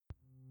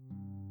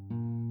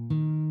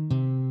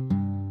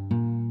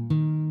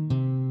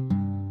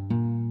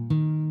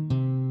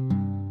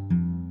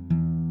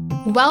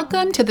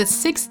Welcome to the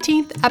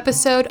 16th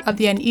episode of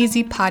the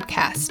Uneasy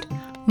podcast.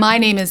 My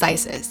name is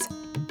Isis.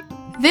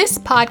 This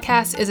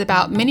podcast is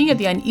about many of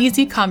the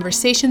uneasy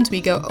conversations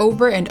we go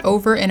over and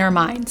over in our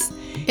minds.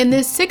 In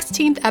this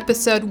 16th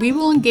episode, we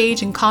will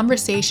engage in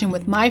conversation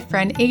with my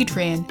friend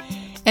Adrianne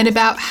and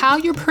about how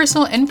your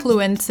personal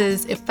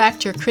influences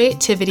affect your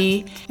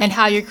creativity and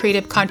how your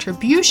creative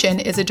contribution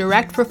is a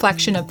direct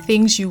reflection of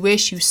things you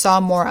wish you saw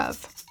more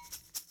of.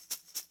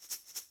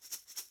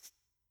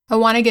 I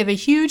want to give a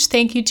huge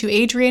thank you to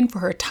Adrianne for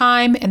her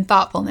time and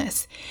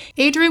thoughtfulness.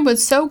 Adrianne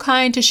was so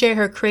kind to share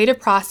her creative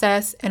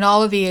process and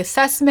all of the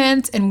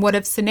assessments and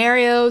what-if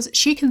scenarios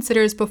she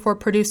considers before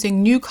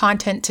producing new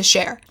content to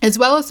share, as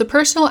well as the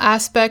personal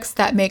aspects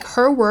that make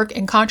her work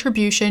and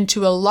contribution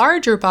to a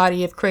larger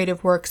body of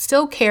creative work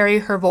still carry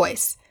her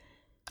voice.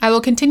 I will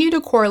continue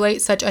to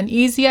correlate such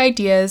uneasy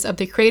ideas of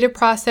the creative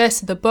process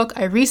to the book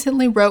I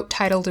recently wrote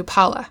titled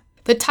Upala.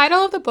 The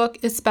title of the book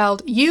is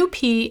spelled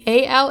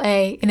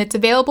U-P-A-L-A, and it's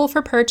available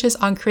for purchase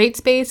on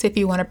CreateSpace if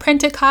you want a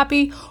printed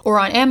copy, or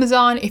on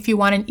Amazon if you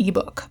want an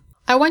ebook.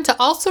 I want to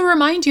also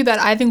remind you that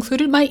I've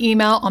included my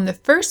email on the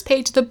first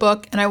page of the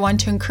book, and I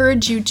want to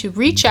encourage you to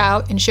reach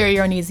out and share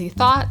your uneasy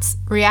thoughts,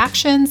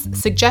 reactions,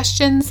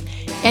 suggestions,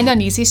 and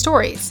uneasy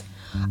stories.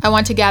 I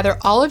want to gather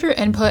all of your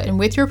input, and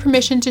with your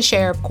permission to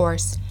share, of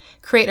course,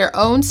 create our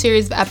own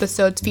series of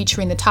episodes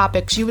featuring the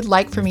topics you would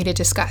like for me to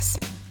discuss.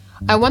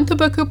 I want the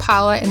book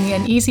Upala and the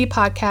Uneasy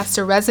podcast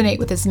to resonate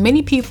with as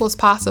many people as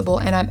possible,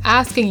 and I'm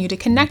asking you to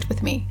connect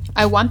with me.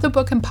 I want the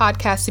book and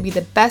podcast to be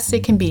the best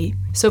it can be.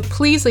 So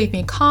please leave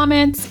me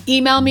comments,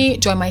 email me,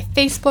 join my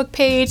Facebook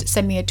page,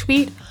 send me a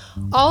tweet,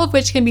 all of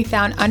which can be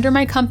found under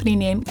my company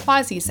name,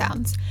 Quasi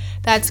Sounds.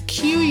 That's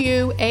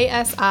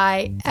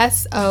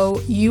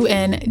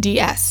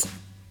QUASISOUNDS.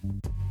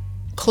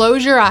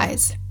 Close your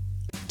eyes.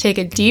 Take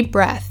a deep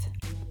breath.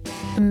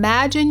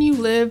 Imagine you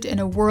lived in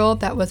a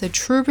world that was a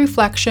true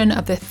reflection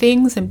of the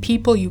things and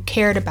people you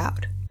cared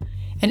about,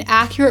 an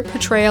accurate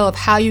portrayal of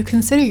how you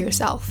consider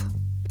yourself,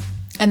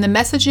 and the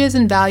messages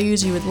and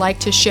values you would like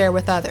to share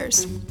with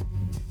others.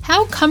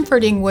 How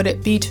comforting would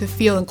it be to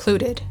feel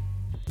included?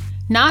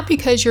 Not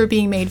because you're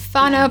being made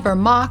fun of or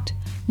mocked,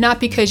 not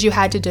because you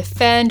had to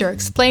defend or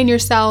explain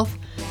yourself,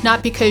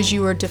 not because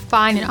you were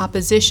defined in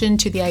opposition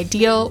to the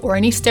ideal or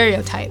any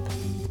stereotype,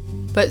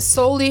 but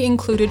solely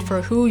included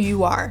for who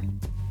you are.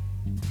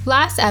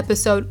 Last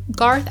episode,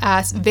 Garth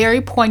asked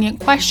very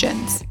poignant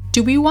questions.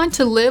 Do we want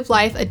to live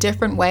life a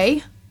different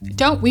way?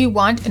 Don't we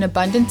want an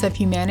abundance of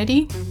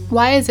humanity?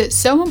 Why is it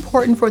so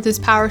important for this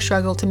power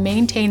struggle to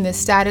maintain this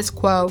status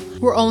quo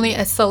where only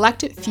a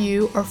selected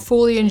few are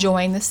fully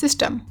enjoying the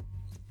system?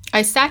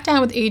 I sat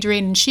down with Adrianne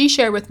and she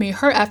shared with me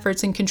her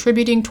efforts in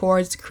contributing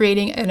towards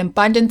creating an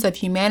abundance of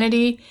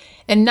humanity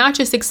and not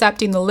just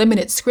accepting the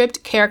limited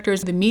script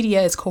characters the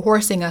media is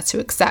coercing us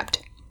to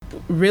accept.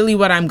 Really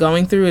what I'm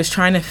going through is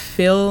trying to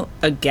fill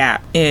a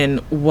gap in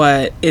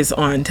what is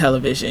on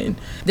television.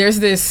 There's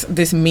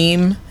this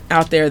meme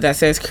out there that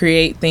says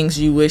create things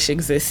you wish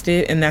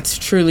existed, and that's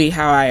truly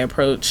how I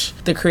approach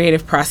the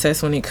creative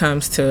process when it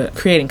comes to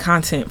creating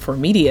content for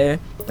media.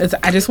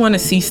 I just want to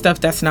see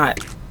stuff that's not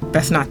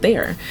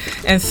there.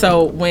 And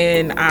so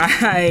when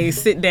I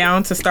sit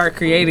down to start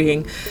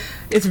creating,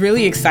 it's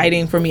really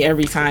exciting for me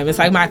every time. It's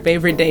like my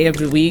favorite day of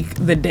the week,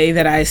 the day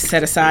that I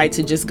set aside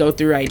to just go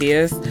through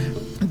ideas,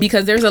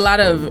 because there's a lot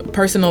of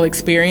personal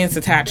experience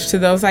attached to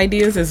those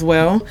ideas as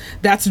well.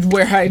 That's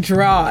where I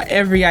draw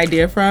every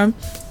idea from,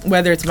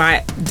 whether it's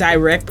my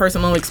direct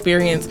personal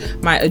experience,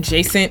 my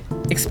adjacent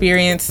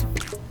experience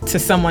to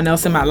someone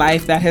else in my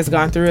life that has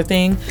gone through a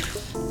thing.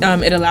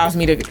 It allows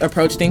me to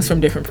approach things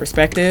from different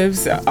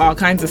perspectives, all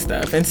kinds of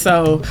stuff. And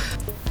so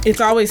it's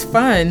always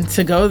fun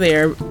to go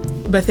there.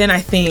 But then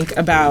I think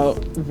about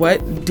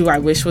what do I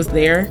wish was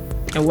there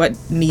and what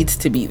needs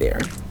to be there.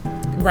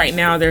 Right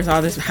now, there's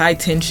all this high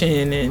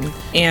tension and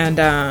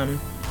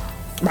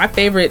my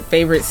favorite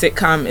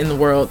sitcom in the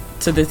world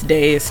to this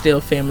day is still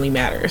Family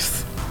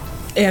Matters.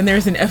 And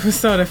there's an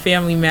episode of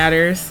Family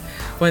Matters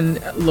when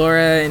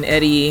Laura and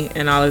Eddie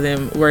and all of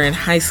them were in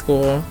high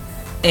school,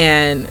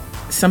 and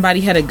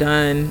somebody had a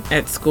gun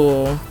at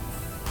school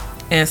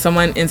and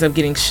someone ends up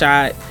getting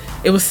shot.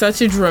 It was such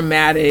a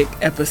dramatic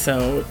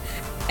episode.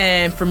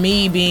 And for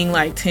me, being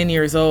like 10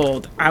 years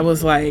old, I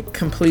was like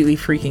completely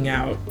freaking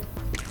out.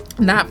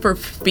 Not for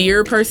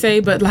fear per se,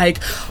 but like,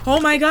 oh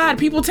my God,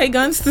 people take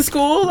guns to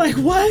school? Like,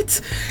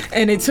 what?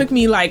 And it took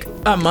me like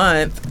a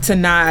month to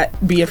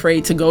not be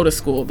afraid to go to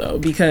school though,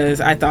 because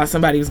I thought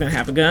somebody was gonna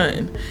have a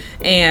gun.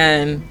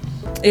 And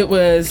it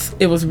was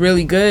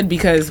really good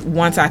because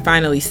once I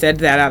finally said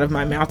that out of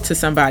my mouth to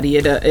somebody,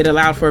 it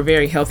allowed for a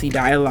very healthy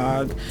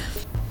dialogue.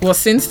 Well,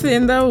 since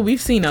then, though,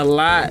 we've seen a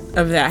lot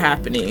of that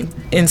happening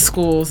in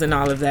schools and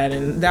all of that.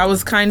 And that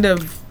was kind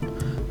of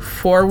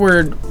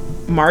forward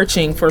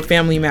marching for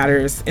Family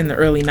Matters in the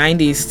early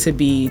 90s to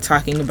be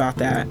talking about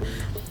that.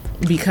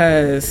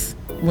 Because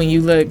when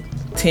you look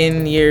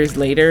 10 years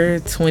later,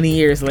 20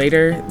 years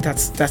later,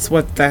 that's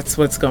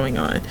what's going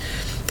on.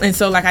 And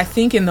so like I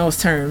think in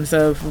those terms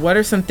of what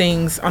are some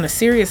things on a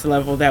serious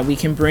level that we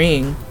can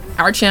bring.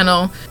 Our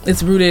channel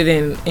is rooted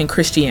in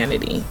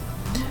Christianity,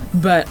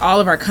 but all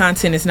of our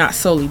content is not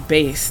solely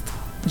based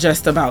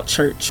just about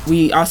church.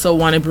 We also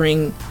want to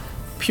bring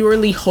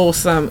purely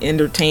wholesome,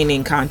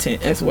 entertaining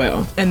content as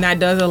well. And that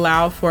does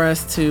allow for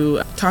us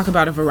to talk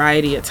about a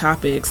variety of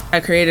topics. I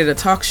created a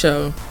talk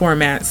show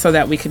format so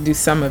that we could do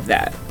some of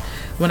that.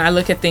 When I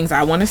look at things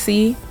I want to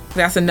see,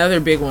 that's another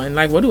big one.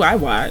 Like, what do I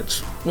watch?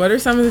 What are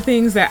some of the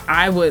things that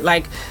I would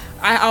like?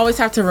 I always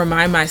have to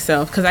remind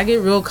myself, because I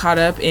get real caught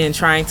up in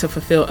trying to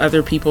fulfill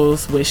other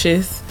people's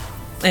wishes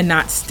and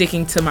not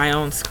sticking to my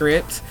own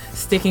script,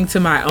 sticking to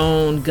my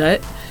own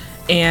gut.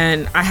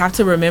 And I have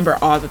to remember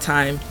all the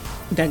time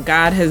that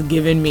God has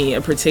given me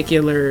a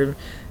particular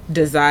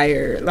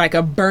desire, like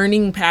a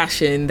burning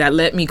passion that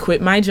let me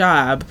quit my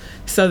job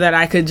so that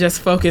I could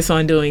just focus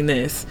on doing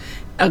this.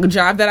 A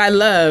job that I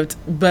loved,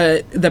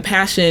 but the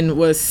passion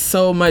was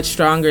so much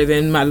stronger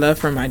than my love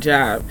for my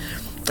job.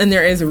 And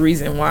there is a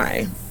reason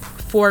why.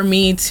 For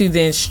me to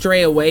then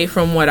stray away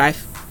from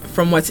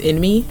what's in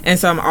me. And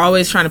so I'm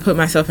always trying to put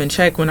myself in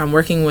check when I'm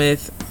working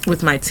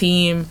with my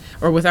team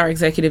or with our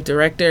executive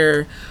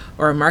director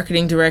or a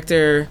marketing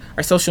director,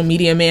 our social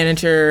media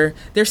manager.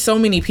 There's so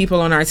many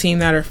people on our team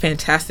that are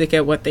fantastic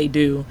at what they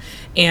do.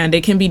 And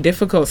it can be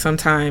difficult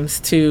sometimes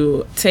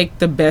to take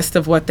the best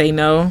of what they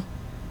know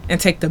and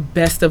take the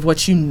best of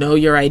what you know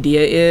your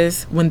idea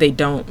is when they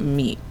don't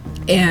meet.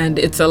 And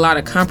it's a lot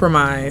of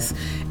compromise.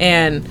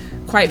 And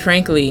quite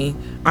frankly,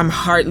 I'm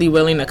hardly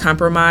willing to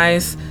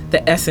compromise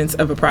the essence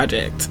of a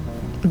project,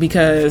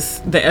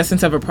 because the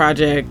essence of a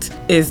project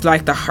is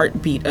like the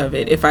heartbeat of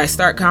it. If I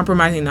start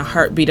compromising the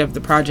heartbeat of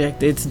the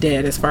project, it's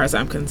dead as far as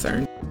I'm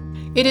concerned.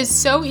 It is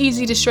so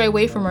easy to stray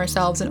away from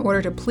ourselves in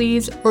order to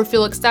please or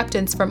feel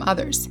acceptance from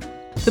others.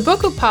 The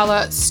book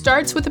Upala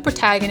starts with the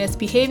protagonist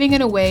behaving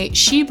in a way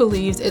she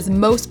believes is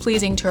most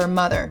pleasing to her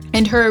mother,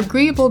 and her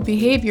agreeable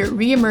behavior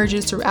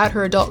reemerges throughout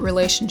her adult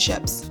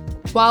relationships.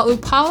 While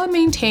Upala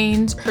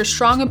maintains her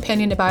strong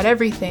opinion about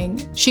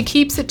everything, she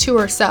keeps it to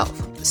herself.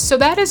 So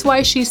that is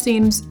why she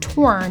seems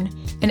torn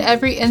in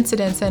every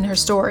incident in her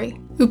story.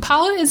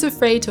 Upala is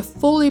afraid to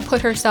fully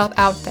put herself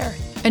out there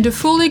and to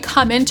fully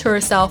come into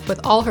herself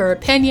with all her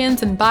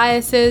opinions and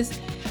biases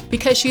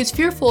because she is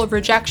fearful of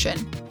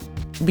rejection.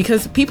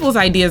 Because people's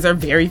ideas are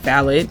very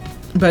valid,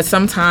 but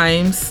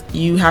sometimes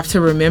you have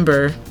to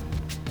remember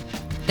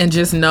and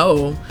just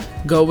know,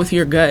 go with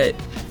your gut.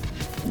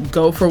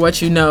 Go for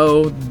what you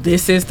know.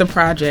 This is the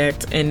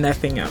project and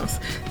nothing else.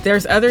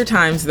 There's other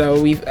times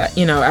though,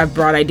 I've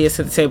brought ideas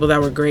to the table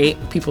that were great.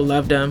 People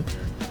loved them.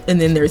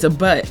 And then there's a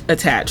but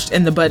attached,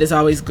 and the but is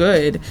always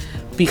good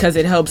because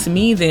it helps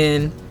me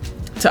then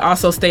to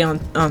also stay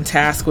on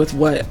task with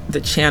what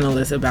the channel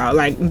is about.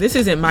 Like, this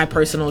isn't my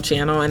personal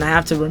channel, and I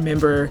have to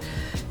remember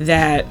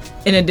that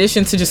in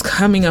addition to just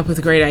coming up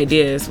with great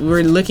ideas,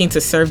 we're looking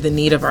to serve the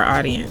need of our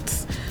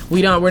audience.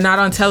 We're not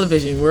on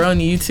television, we're on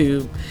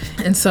YouTube.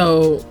 And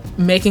so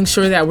making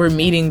sure that we're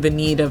meeting the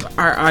need of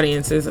our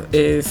audience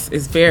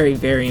is very,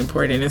 very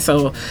important. And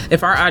so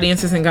if our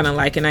audience isn't gonna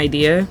like an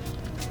idea,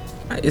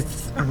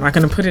 I'm not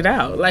gonna put it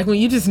out. Like, when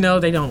you just know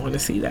they don't want to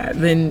see that,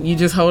 then you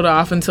just hold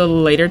off until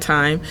a later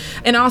time.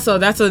 And also,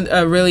 that's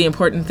a really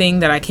important thing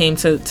that I came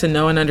to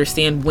know and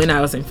understand when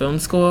I was in film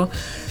school.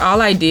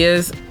 All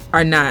ideas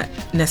are not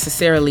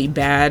necessarily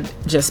bad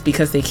just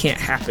because they can't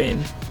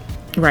happen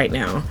right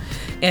now.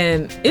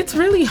 And it's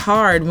really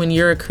hard when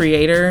you're a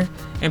creator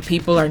and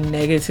people are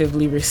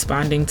negatively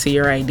responding to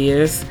your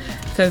ideas,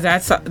 because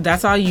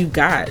that's all you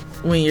got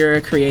when you're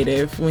a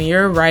creative. When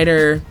you're a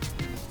writer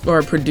or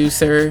a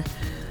producer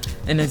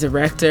and a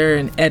director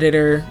and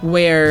editor,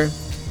 where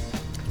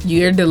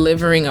you're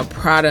delivering a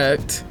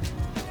product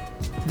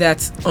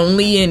that's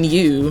only in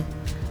you.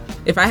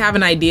 If I have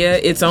an idea,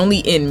 it's only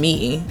in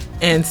me.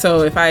 And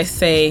so if I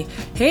say,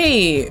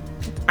 hey,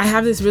 I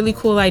have this really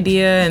cool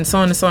idea, and so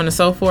on and so on and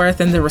so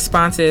forth, and the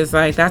response is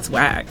like, that's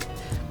whack,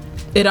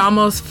 it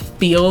almost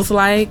feels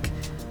like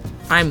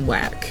I'm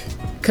whack,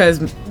 because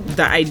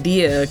the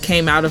idea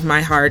came out of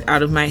my heart,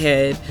 out of my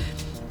head,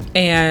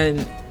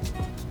 and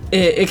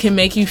it can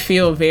make you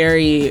feel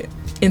very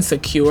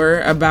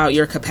insecure about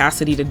your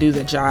capacity to do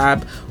the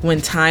job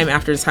when time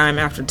after time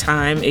after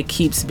time it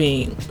keeps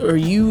being, or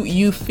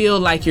you feel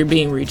like you're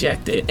being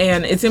rejected.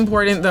 And it's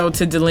important though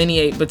to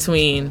delineate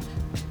between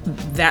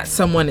that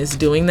someone is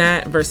doing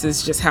that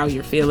versus just how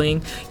you're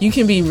feeling. You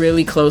can be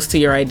really close to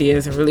your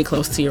ideas and really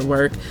close to your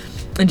work,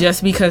 and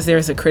just because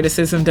there's a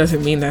criticism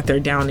doesn't mean that they're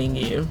downing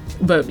you,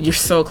 but you're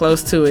so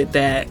close to it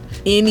that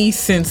any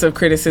sense of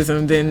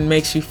criticism then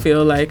makes you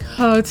feel like,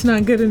 oh, it's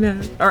not good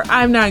enough, or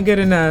I'm not good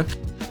enough.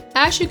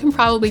 As you can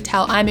probably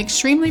tell, I'm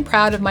extremely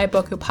proud of my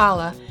book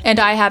Upala, and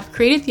I have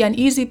created the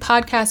Uneasy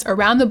podcast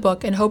around the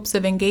book in hopes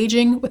of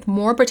engaging with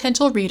more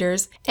potential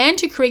readers and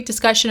to create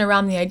discussion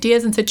around the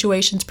ideas and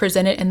situations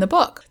presented in the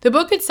book. The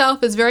book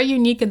itself is very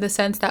unique in the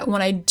sense that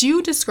when I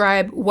do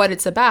describe what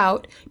it's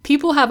about,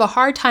 people have a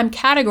hard time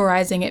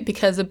categorizing it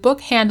because the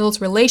book handles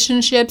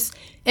relationships,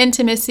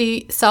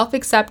 intimacy,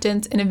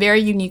 self-acceptance in a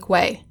very unique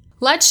way.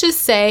 Let's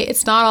just say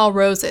it's not all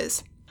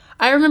roses.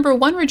 I remember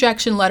one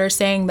rejection letter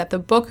saying that the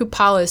book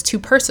Upala is too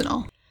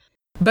personal.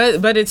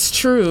 But it's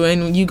true,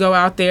 and you go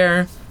out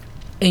there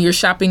and you're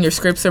shopping your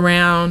scripts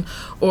around,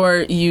 or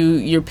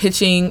you're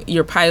pitching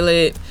your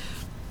pilot,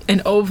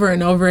 and over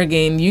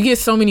again, you get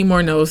so many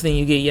more no's than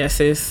you get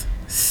yeses.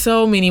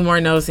 So many more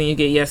no's than you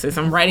get yeses.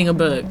 I'm writing a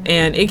book,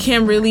 and it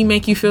can really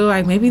make you feel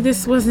like maybe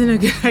this wasn't a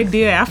good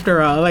idea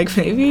after all. Like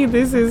maybe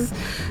this is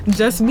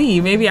just me.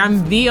 Maybe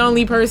I'm the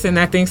only person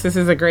that thinks this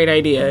is a great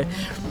idea.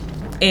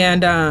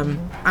 And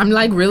I'm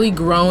like really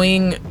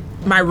growing.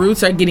 My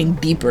roots are getting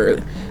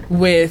deeper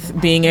with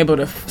being able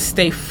to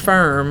stay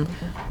firm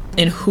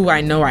in who I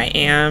know I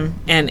am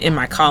and in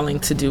my calling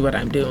to do what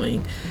I'm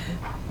doing.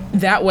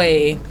 That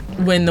way,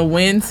 when the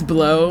winds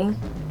blow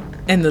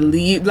and the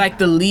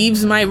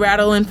leaves might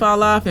rattle and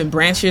fall off and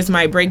branches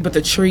might break, but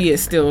the tree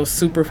is still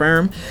super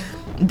firm.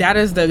 That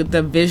is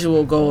the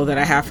visual goal that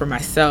I have for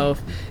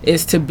myself,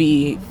 is to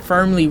be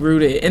firmly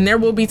rooted. And there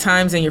will be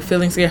times when your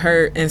feelings get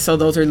hurt, and so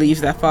those are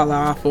leaves that fall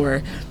off,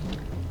 or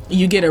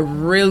you get a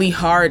really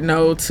hard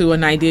no to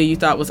an idea you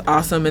thought was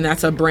awesome, and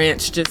that's a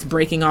branch just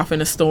breaking off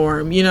in a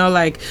storm. You know,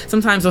 like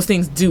sometimes those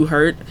things do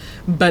hurt,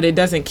 but it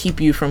doesn't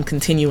keep you from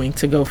continuing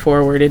to go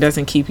forward. It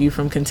doesn't keep you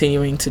from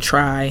continuing to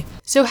try.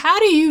 So how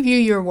do you view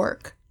your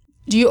work?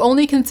 Do you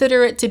only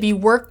consider it to be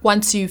work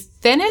once you've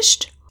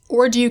finished,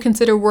 or do you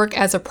consider work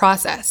as a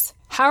process?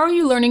 How are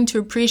you learning to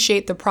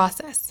appreciate the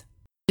process?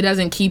 It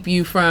doesn't keep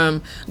you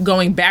from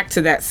going back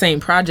to that same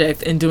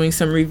project and doing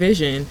some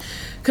revision.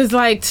 Because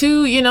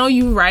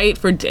you write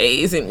for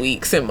days and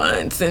weeks and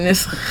months, and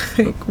it's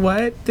like,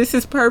 what? This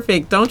is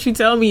perfect. Don't you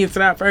tell me it's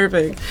not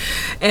perfect.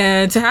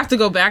 And to have to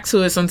go back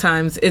to it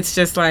sometimes, it's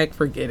just like,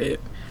 forget it.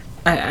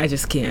 I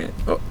just can't.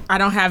 I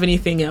don't have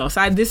anything else.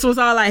 This was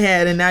all I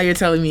had, and now you're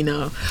telling me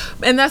no.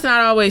 And that's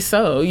not always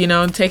so.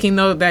 Taking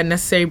that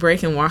necessary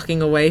break and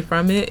walking away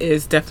from it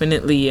is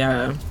definitely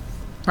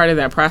part of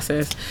that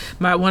process.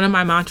 One of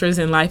my mantras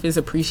in life is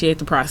appreciate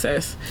the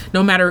process,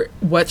 no matter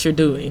what you're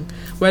doing,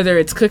 whether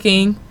it's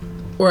cooking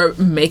or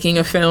making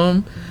a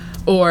film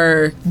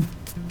or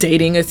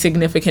dating a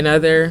significant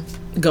other,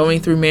 going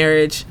through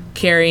marriage,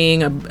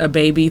 carrying a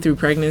baby through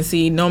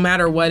pregnancy. No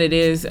matter what it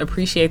is,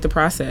 appreciate the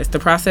process. The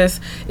process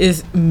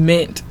is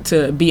meant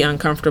to be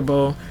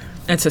uncomfortable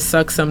and to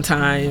suck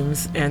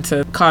sometimes and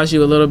to cause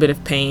you a little bit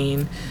of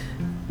pain.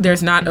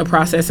 There's not a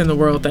process in the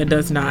world that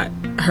does not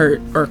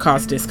hurt or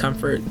cause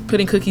discomfort.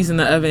 Putting cookies in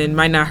the oven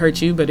might not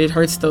hurt you, but it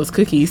hurts those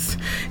cookies.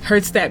 It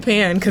hurts that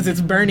pan because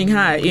it's burning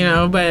hot,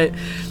 but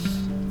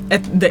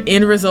at the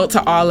end result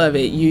to all of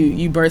it,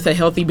 you birth a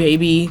healthy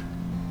baby,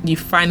 you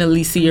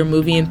finally see your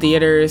movie in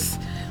theaters,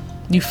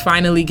 you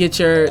finally get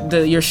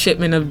your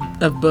shipment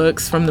of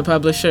books from the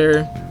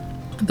publisher,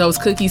 those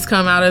cookies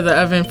come out of the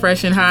oven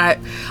fresh and hot,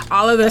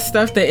 all of that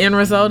stuff, the end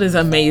result is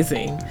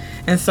amazing.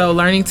 And so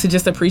learning to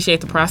just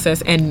appreciate the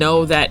process and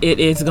know that it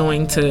is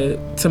going to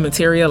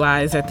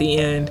materialize at the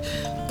end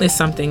is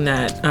something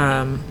that,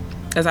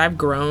 as I've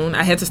grown,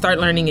 I had to start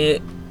learning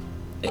it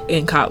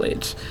in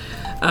college.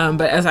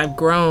 But as I've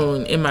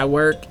grown in my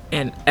work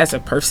and as a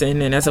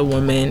person and as a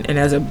woman and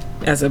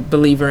as a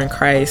believer in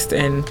Christ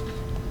and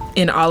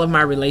in all of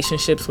my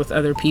relationships with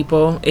other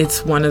people,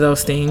 it's one of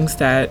those things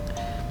that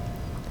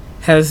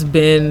has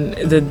been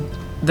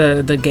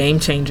the game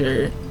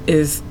changer,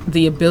 is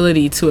the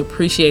ability to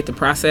appreciate the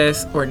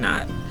process or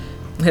not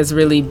has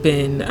really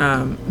been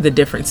the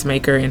difference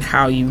maker in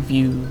how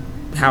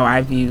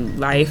I view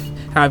life,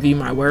 how I view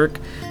my work.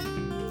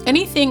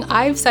 Anything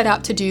I've set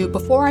out to do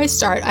before I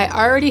start, I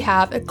already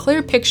have a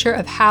clear picture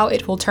of how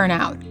it will turn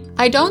out.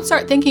 I don't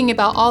start thinking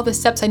about all the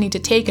steps I need to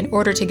take in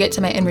order to get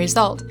to my end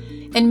result.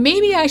 And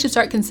maybe I should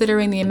start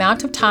considering the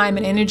amount of time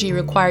and energy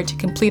required to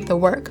complete the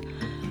work.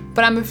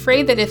 But I'm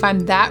afraid that if I'm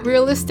that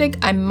realistic,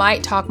 I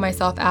might talk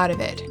myself out of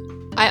it.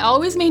 I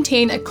always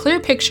maintain a clear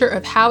picture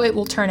of how it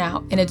will turn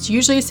out, and it's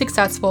usually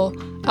successful.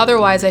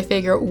 Otherwise, I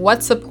figure,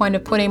 what's the point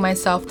of putting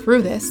myself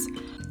through this?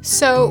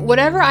 So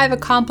whatever I've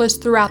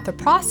accomplished throughout the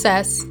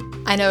process,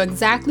 I know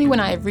exactly when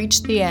I have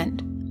reached the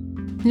end.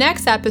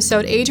 Next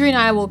episode, Adrianne and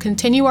I will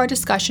continue our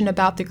discussion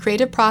about the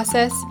creative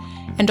process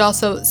and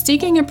also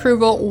seeking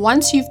approval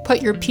once you've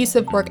put your piece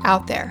of work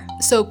out there.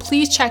 So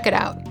please check it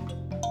out.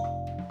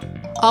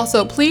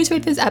 Also, please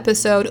rate this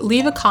episode,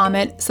 leave a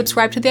comment,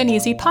 subscribe to the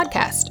Uneasy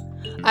podcast.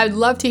 I would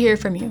love to hear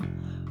from you.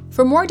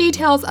 For more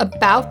details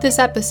about this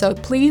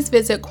episode, please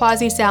visit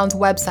Quasi Sound's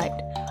website.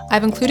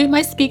 I've included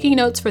my speaking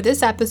notes for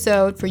this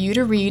episode for you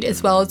to read,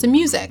 as well as the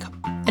music.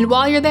 And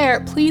while you're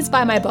there, please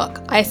buy my book.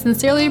 I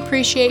sincerely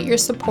appreciate your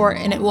support,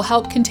 and it will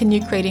help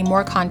continue creating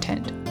more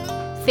content.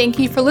 Thank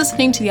you for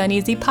listening to the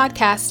Uneasy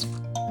podcast.